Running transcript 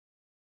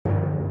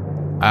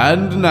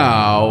And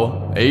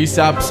now,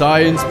 ASAP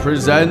Science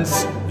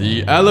presents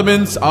the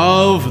elements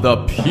of the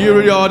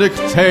periodic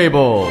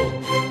table.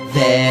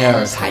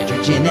 There's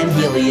hydrogen and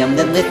helium,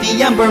 then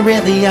lithium,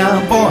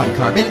 beryllium, boron,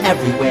 carbon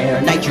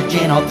everywhere,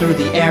 nitrogen all through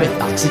the air with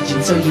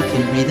oxygen so you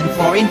can breathe, and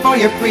fluorine for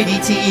your pretty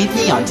teeth,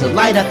 neon to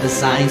light up the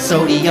signs,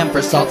 sodium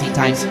for salty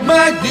times,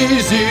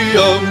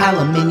 magnesium,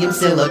 aluminium,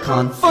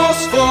 silicon,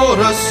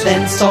 phosphorus,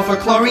 then sulfur,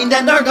 chlorine,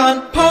 and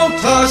argon,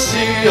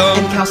 potassium,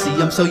 and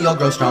calcium so you'll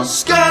grow strong,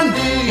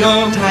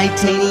 scandium,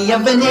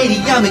 titanium,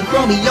 vanadium, and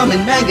chromium,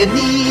 and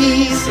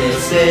manganese.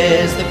 This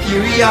is the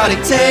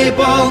periodic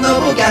table,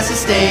 noble gases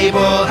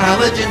stable,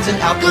 halogens and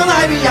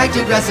alkali react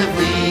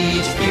aggressively.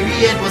 Each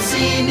period will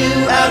see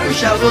new outer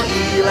shells while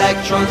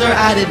electrons are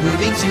added,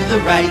 moving to the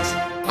right.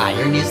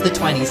 Iron is the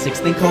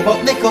 26th, then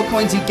cobalt, nickel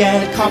coins you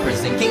get, copper,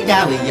 zinc, and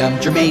gallium,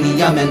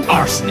 germanium, and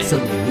arsenic,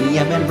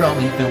 selenium, and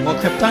bromine film, while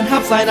krypton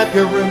helps light up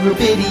your room,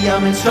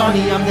 rubidium, and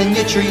strontium, then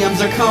yttrium,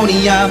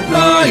 zirconium,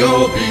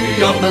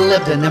 niobium,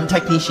 molybdenum,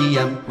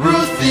 technetium,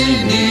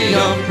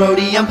 ruthenium,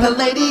 rhodium,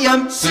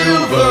 palladium,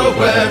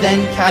 silverware,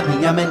 then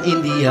cadmium and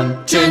indium,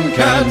 tin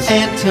cans,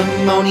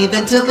 antimony,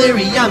 then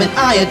tellurium, and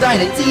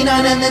iodine, and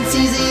xenon, and then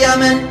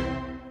cesium, and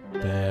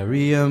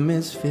barium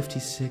is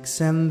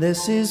 56, and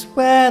this is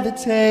where the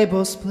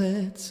table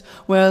splits,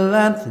 where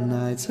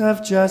lanthanides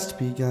have just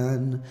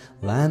begun,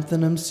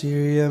 lanthanum,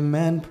 cerium,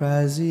 and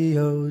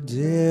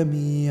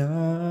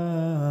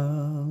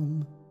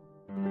praseodymium.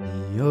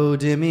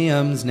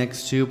 Neodymium's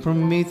next to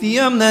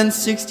promethium, then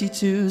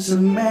 62,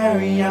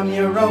 samarium,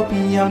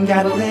 europium,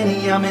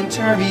 gadolinium, and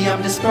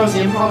terbium,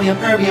 dysprosium, holmium,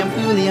 erbium,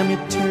 thulium,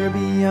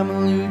 ytterbium,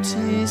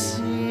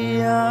 lutetium,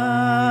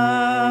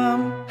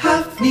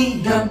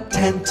 hafnium,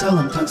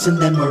 tantalum, tungsten,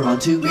 then we're on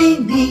to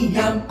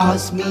rhenium,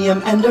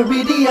 osmium, and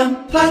iridium,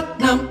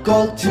 platinum,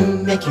 gold to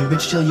make you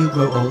rich till you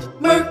grow old,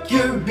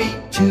 mercury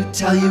to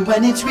tell you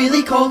when it's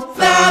really cold,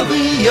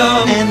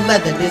 thallium, and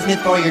lead, the bismuth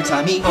for your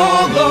tummy,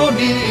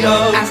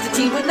 polonium,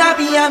 astatine would not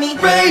be yummy,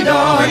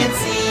 radon,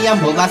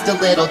 francium will last a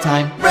little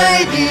time,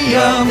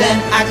 radium,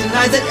 then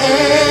actinize at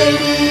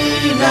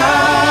 89.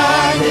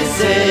 This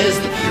is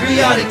the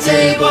periodic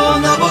table,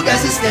 noble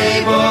gases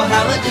stable,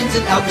 halogens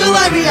and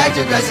alkali react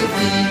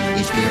aggressively.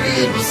 Each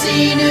period will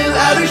see new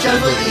outer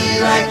shells where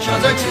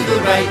electrons are to the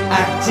right.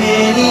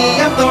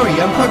 Actinium,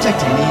 thorium,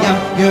 protactinium,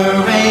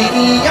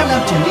 uranium,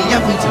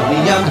 neptunium,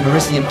 plutonium,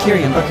 americium,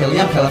 curium,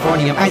 berkelium,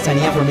 californium,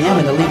 isonium, fermium,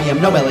 indolium,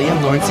 nobelium,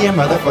 lawrencium,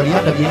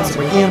 rutherfordium, wm,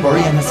 sprigium,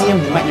 boreum, hesium,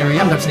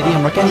 meitnerium,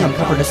 dubsidium, rucenium,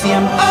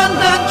 copernicium,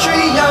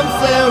 natrium,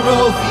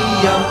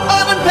 flerovium,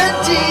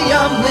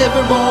 pentium,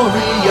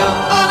 livermorium,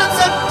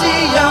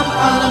 septium,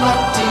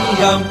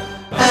 noctium,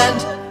 and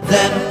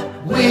then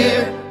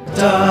we're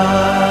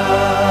done.